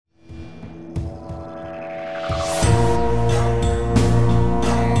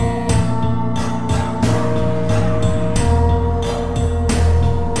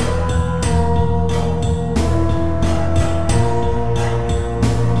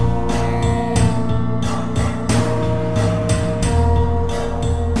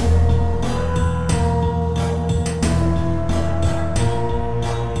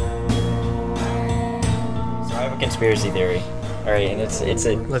conspiracy theory. All right,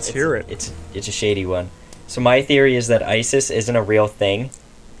 and Let's hear it. It's a shady one. So my theory is that ISIS isn't a real thing,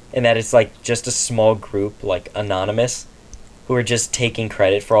 and that it's like just a small group, like anonymous, who are just taking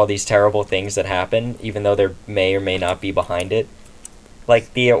credit for all these terrible things that happen, even though they may or may not be behind it.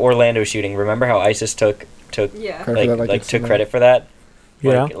 Like the Orlando shooting. Remember how ISIS took Yeah. took credit for that?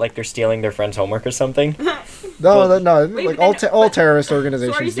 Yeah. Like they're stealing their friend's homework or something. No. Wait, Like but then- all but- terrorist So are you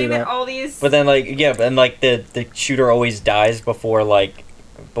organizations do saying that that. all these? But then the shooter always dies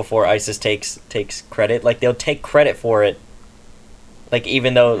before ISIS takes credit. Like they'll take credit for it. Like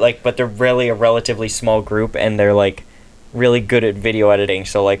even though but they're really a relatively small group and they're like really good at video editing.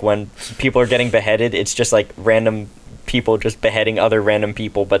 So like when people are getting beheaded, it's just like random people just beheading other random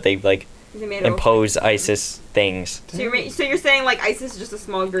people, but they like They made it impose ISIS things. So you're saying like ISIS is just a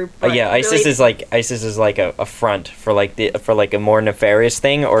small group? Yeah, ISIS is like a front for like a more nefarious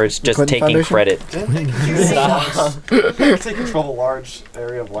thing, or it's just Clinton taking Foundation? credit. They take control of a large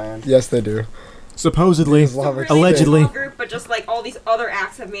area of land. Yes, they do. Supposedly. Islamic Really Allegedly. small group, but just like all these other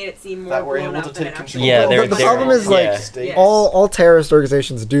acts have made it seem more That we're blown able to up than take it actually control. Yeah, is. they're- the problem is like yeah. all terrorist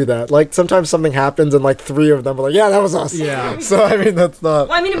organizations do that. Like sometimes something happens and like 3 of them are like, yeah, that was us. Yeah. So I mean that's not.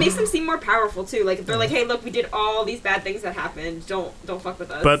 Well, I mean, it makes them seem more powerful too. Like if they're like, "Hey, look, we did all these bad things that happened. Don't fuck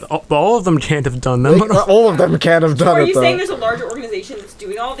with us." But all of them can't have done them. Like, all of them can't have so done are it you though. saying there's a larger organization that's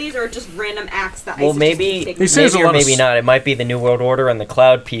doing all these, or just random acts that? Well, ISIS maybe just He says a maybe or lot of maybe not. It might be the New World Order and the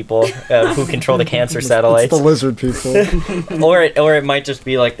Cloud people who control the cancer It's satellites. the lizard people. or it might just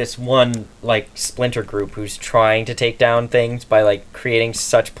be like this one like splinter group who's trying to take down things by like creating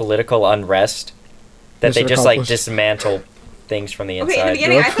such political unrest that they Mission just like accomplished. dismantle things from the Okay, in the inside.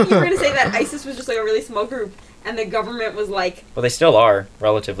 beginning, I thought you were gonna say that ISIS was just like a really small group, and the government was like, Well, they still are,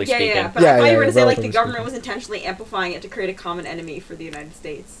 relatively yeah, speaking. yeah. But Yeah, I thought yeah, you were gonna say like the relatively government speaking. was intentionally amplifying it to create a common enemy for the United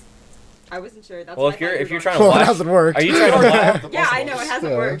States. I wasn't sure. That's Well, what I thought if you you're were trying going to Well, it watch, hasn't worked. are you trying to watch? Yeah, I know it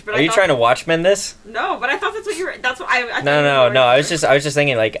hasn't Yeah. worked, but Are I you thought, trying to watchmen this? No, but I thought that's what you were. That's what I thought No, you no, were- no. I was just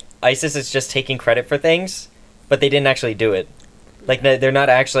thinking like ISIS is just taking credit for things, but they didn't actually do it. Like they're not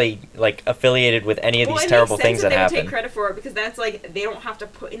actually like affiliated with any of Well, these it terrible makes sense things that they would happen. take credit for it because then it's like they don't have to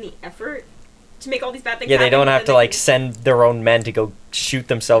put in the effort to make all these bad things. Yeah, they happen, don't but have then to they like can- send their own men to go shoot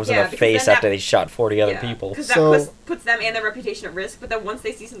themselves Yeah, in the because face then after that- they shot 40 other people. Because that So- puts them and their reputation at risk. But then once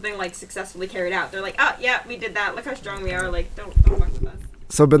they see something like successfully carried out, they're like, "Oh yeah, we did that. Look how strong we are. Like, don't fuck with us."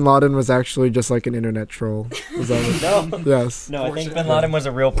 So Bin Laden was actually just like an internet troll. Is that what? No, Yes. no, I think Bin Laden was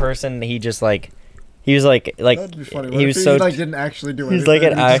a real person. He just like, he was like That'd be funny. he was so. like didn't actually do he's anything. like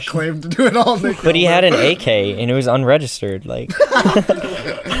an he just act- claimed to do it all. But he had an AK and it was unregistered. Like,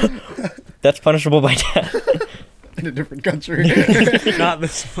 that's punishable by death. in a different country. Not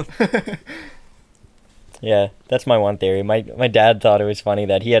this one. Yeah, that's my one theory. My dad thought it was funny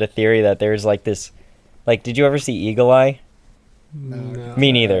that he had a theory that there's like this, like, did you ever see Eagle Eye? No.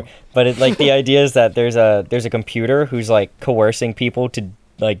 Me neither. But it, like the idea is that there's a computer who's like coercing people to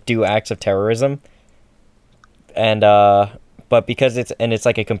like do acts of terrorism. And but because it's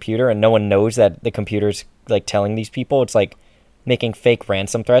like a computer and no one knows that the computer's like telling these people, it's like making fake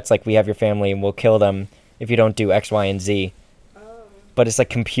ransom threats like we have your family and we'll kill them if you don't do X, Y, and Z. But it's like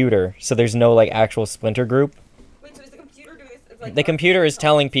computer, so there's no like actual splinter group. Wait, so is the computer doing this? It's like The computer is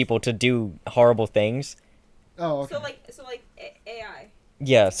telling people to do horrible things. Oh, okay. So like AI.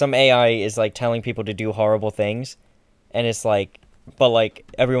 Yeah, some AI is like telling people to do horrible things, and it's like, but like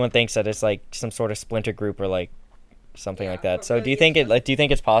everyone thinks that it's like some sort of splinter group or like something like that. but So do really you think it's do you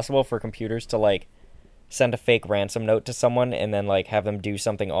think it's possible for computers to like send a fake ransom note to someone and then like have them do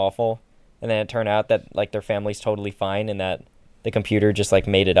something awful, and then it turn out that like their family's totally fine and that the computer just like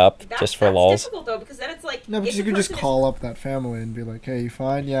made it up just for that's lols? difficult though because then it's like No, but if you the could just person is- call up that family and be like, "Hey, you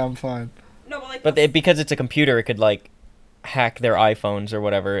fine? Yeah, I'm fine." No, but like But because it's a computer, it could like hack their iPhones or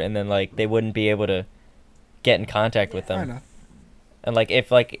whatever, and then like they wouldn't be able to get in contact with I them. know. And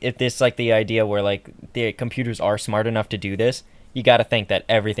if this like the idea where like the computers are smart enough to do this, you got to think that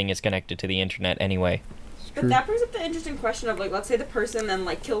everything is connected to the internet anyway. But that brings up the interesting question of like, let's say the person then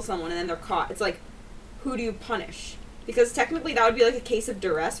like kills someone and then they're caught. It's like, who do you punish? Because technically that would be like a case of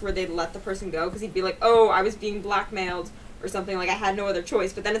duress where they'd let the person go because he'd be like, oh, I was being blackmailed or something. Like I had no other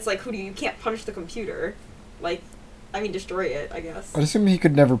choice. But then it's like, you can't punish the computer. Like, I mean, destroy it, I guess. I'd assume he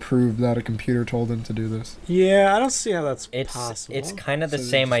could never prove that a computer told him to do this. Yeah, I don't see how that's It's possible. it's kind of the So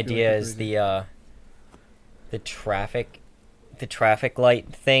it'd same just be like idea a as crazy- the traffic light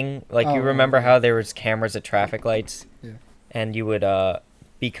thing. Like you Oh, remember okay. how there was cameras at traffic lights? Yeah. And you would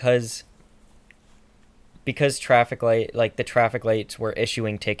because the traffic lights were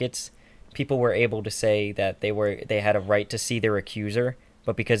issuing tickets, people were able to say that they had a right to see their accuser,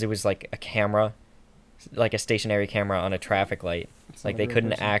 but because it was like a camera like a stationary camera on a traffic light. It's Like not they a real couldn't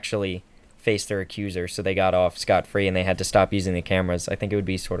person. actually face their accuser, so they got off scot-free and they had to stop using the cameras. I think it would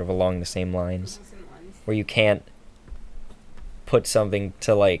be sort of along the same lines, where you can't put something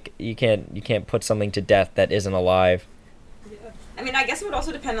to like you can't put something to death that isn't alive. Yeah. I mean, I guess it would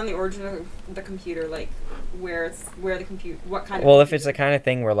also depend on the origin of the computer, like where the computer, what kind of. Well, if it's the computer. kind of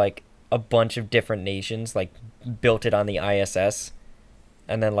thing where like a bunch of different nations like built it on the ISS,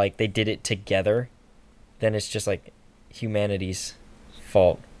 and then like they did it together, then it's just like humanity's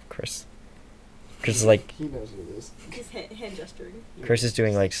fault, Chris. Chris is like He knows what it is. He's hand gesturing. Chris is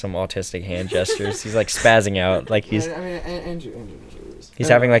doing like some autistic hand gestures. He's like spazzing out, like he's I mean, Andrew knows what it is. he's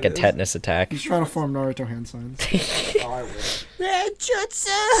having like a tetanus attack. He's trying to form Naruto hand signs. Oh, I will.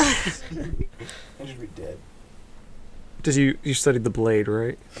 Andrew'd be dead. Did you studied the Blade,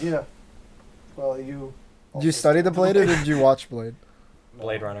 right? Yeah. Well, you. Did you study the Blade or did you watch Blade?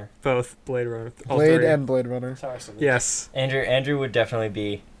 Blade Runner. Both Blade Runner. all Blade three. and Blade Runner. Sorry, Sylvie. Yes. Andrew would definitely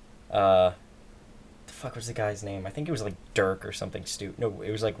be the fuck was the guy's name? I think it was like Dirk or something stupid. No,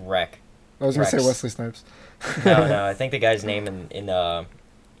 it was like Wreck. I was gonna say Rex. Wesley Snipes. No, I think the guy's name in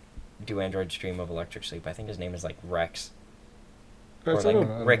Do Androids Dream of Electric Sleep, I think his name is like Rex. Or It's like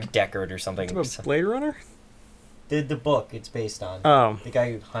about, Rick Deckard or something. it's about Blade Runner? The book it's based on. Oh. The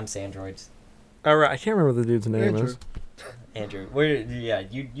guy who hunts androids. Alright, I can't remember what the dude's name Andrew. is. Andrew.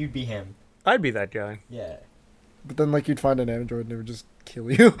 You'd be him. I'd be that guy. Yeah. But then like you'd find an android and it would just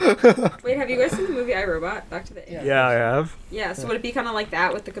kill you. Wait, have you guys seen the movie I, Robot? Back to the Yeah. Yeah, I have. Yeah, so would it be kind of like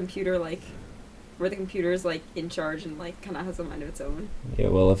that with the computer, like, where the computer is, like, in charge and, like, kind of has a mind of its own? Yeah,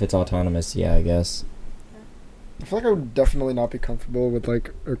 well if it's autonomous, yeah, I guess. I feel like I would definitely not be comfortable with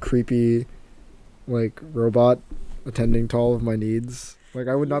like a creepy, like robot attending to all of my needs. Like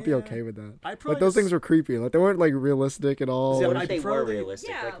I would not be Yeah. okay with that. I probably Like those just- things were creepy. Like they weren't like realistic at all. Yeah, What but if I'd they were probably- realistic?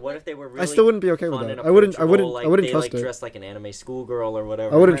 Yeah, Like, what if they were really I still wouldn't be okay with fun that. and I wouldn't approachable, like, I wouldn't they, trust like, it. dressed like an anime schoolgirl or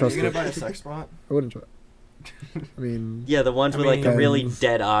whatever. I wouldn't Are trust you gonna it. buy a sex bot? I wouldn't try. I mean, Yeah, the ones I with like the mean, really depends.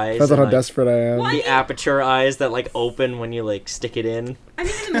 dead eyes. depends on and, how like, desperate I am. What? the aperture eyes that like open when you like stick it in. I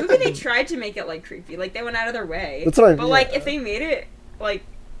mean, in the movie, they tried to make it, like, creepy. Like, they went out of their way. That's what I But, mean. like, if they made it, like,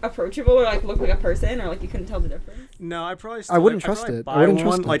 approachable or, like, look like a person or, like, you couldn't tell the difference. No, I probably. I wouldn't I'd trust probably it. I Buy wouldn't one,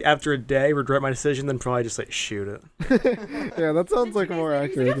 trust it. like after a day, regret my decision, then probably just like shoot it. Yeah, that sounds like more He's like,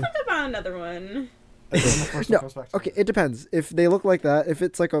 accurate. I thought about another one. And then the first No, one comes back to Okay, life. it depends. If they look like that, if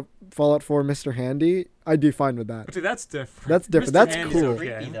it's like a Fallout 4 Mr. Handy, I'd be fine with that. See, that's different. That's different. Mr. That's Handy's cool. okay.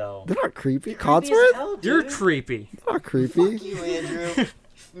 Creepy though. They're not creepy. Creepy as Codsworth? hell, You're dude. creepy. They're not creepy. Fuck you, Andrew.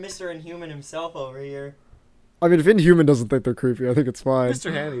 Mr. Inhuman himself over here. I mean, if Inhuman doesn't think they're creepy, I think it's fine.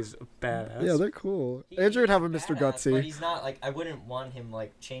 Mr. Handy's a badass. Yeah, they're cool. Andrew would have a Mr. Badass, But Gutsy. he's not like I wouldn't want him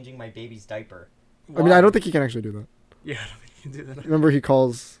like changing my baby's diaper. I mean, I don't think he can actually do that. Yeah, I don't think you can do that. Remember, he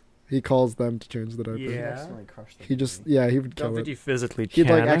calls them to change the diaper. Yeah. He accidentally crushed the He just, baby. yeah, he would Don't kill think it. you physically He'd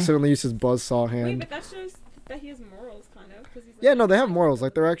can. like accidentally use his buzzsaw Wait, hand. but that shows that he has morals, kind of. 'Cause he's, like, Yeah, no, they have kind morals. of-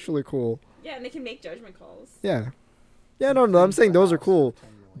 Like they're actually cool. Yeah, and they can make judgment calls. Yeah. Yeah, no, I'm saying those are cool,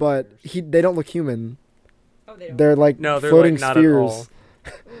 but they don't look human. Oh, they don't. They're like No, they're floating like not spheres. at all.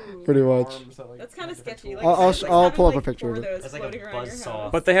 Ooh. Pretty much. Arms that, like, That's kind of control- sketchy. Like, I'll like I'll having, pull up a like, picture of four it. those That's like a floating around your buzzsaw.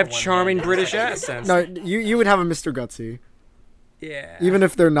 house. But they have For one charming hand. British accents. No, you would have a Mr. Gutsy. Yeah. Even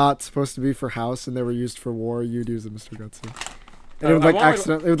if they're not supposed to be for house and they were used for war, you'd use a Mr. Gutsy. And I it would like want, like-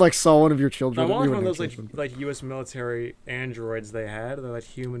 accident. It would like saw one of your I children. want You one of wouldn't those have like children. U.S. military androids they had. They're like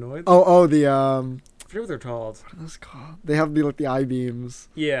humanoids. Oh, the I forget what they're called. What's it called? They have the like the I beams.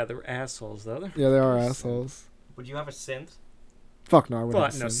 Yeah, they're assholes though. Yeah, they are They're assholes. Would you have a synth? Fuck no, I wouldn't.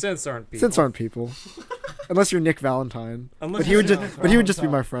 But have no, synth. synths aren't people. Synths aren't people, unless you're Nick Valentine. Unless But he would you're- just, but he would just be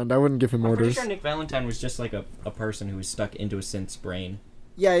my friend. I wouldn't give him I'm pretty orders. sure Nick Valentine was just like a person who was stuck into a synth's brain.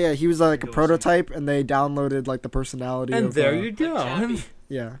 Yeah, he was like a Go prototype, and they downloaded like the personality. And of, there you go. Like Chappie.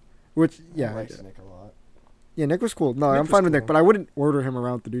 Yeah, which I yeah, liked Nick a lot. yeah. Nick was cool. No, Nick I'm was fine with Nick, cool. but I wouldn't order him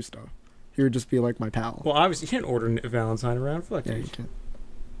around to do stuff. He would just be like my pal. Well, obviously you can't order Valentine around. Fuck Yeah, you. you can.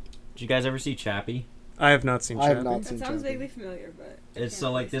 Did you guys ever see Chappie? I have not seen I have Chappie. not That seen sounds Chappie. vaguely familiar, but. I It's can't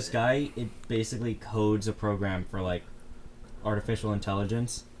so like place this it. guy, it basically codes a program for like artificial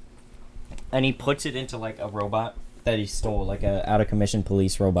intelligence, and he puts it into like a robot that he stole, like a out of commission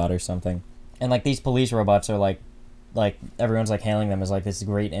police robot or something. And like these police robots are like everyone's like hailing them as like this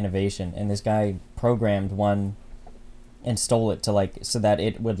great innovation, and this guy programmed one and stole it to like so that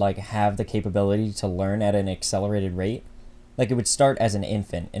it would like have the capability to learn at an accelerated rate. Like it would start as an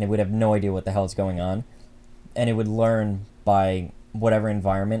infant and it would have no idea what the hell is going on, and it would learn by whatever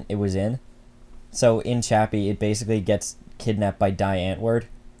environment it was in. So in Chappie, it basically gets kidnapped by Die Antwoord.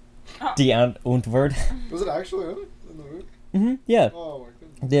 Oh. Die Antwoord. Was it actually in the movie? Yeah. Oh my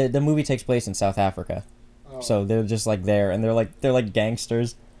goodness. The movie takes place in South Africa. so they're just like there, and they're like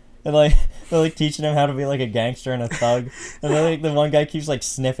gangsters, and like they're like teaching him how to be like a gangster and a thug, and then like the one guy keeps like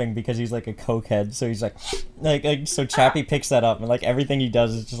sniffing because he's like a cokehead, so he's like so Chappie picks that up, and like everything he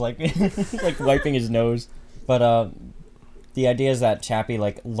does is just like like wiping his nose, but the idea is that Chappie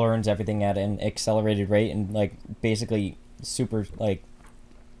like learns everything at an accelerated rate and like basically super like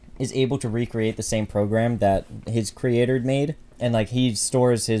is able to recreate the same program that his creator made, and like he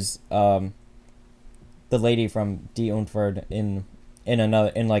stores his the lady from Die Unford in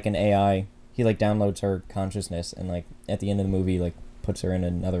like an AI. He like downloads her consciousness and like at the end of the movie like puts her in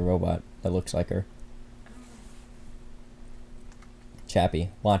another robot that looks like her. Chappie,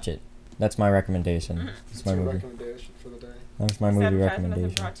 watch it. That's my recommendation. It's my Your movie. recommendation for the day. That's my movie Said President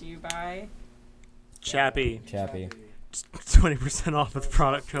recommendation. brought to you by. Chappie. Chappie. 20% off with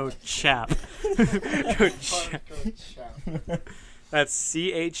product code CHAP. Code CHAP. That's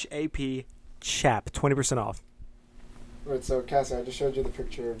CHAP CHAP. 20% off. Right, so Cassie, I just showed you the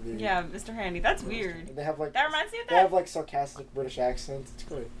picture of the. Yeah, Mr. Handy. That's weird. And they have like. That reminds me of They that. have like sarcastic British accents. It's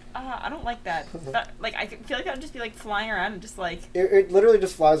great. I don't like that. Like, I feel like that would just be like flying around and just like. It literally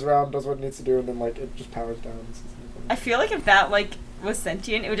just flies around, does what it needs to do, and then like it just powers down. I feel like if that like was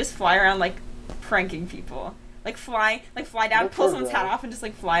sentient, it would just fly around like pranking people. Like fly down, Look pull for someone's that. hat off, and just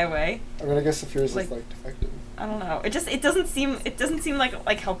like fly away. I mean, I guess if yours Like- is like defective. I don't know. It doesn't seem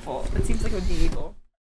like helpful. It seems like it would be evil.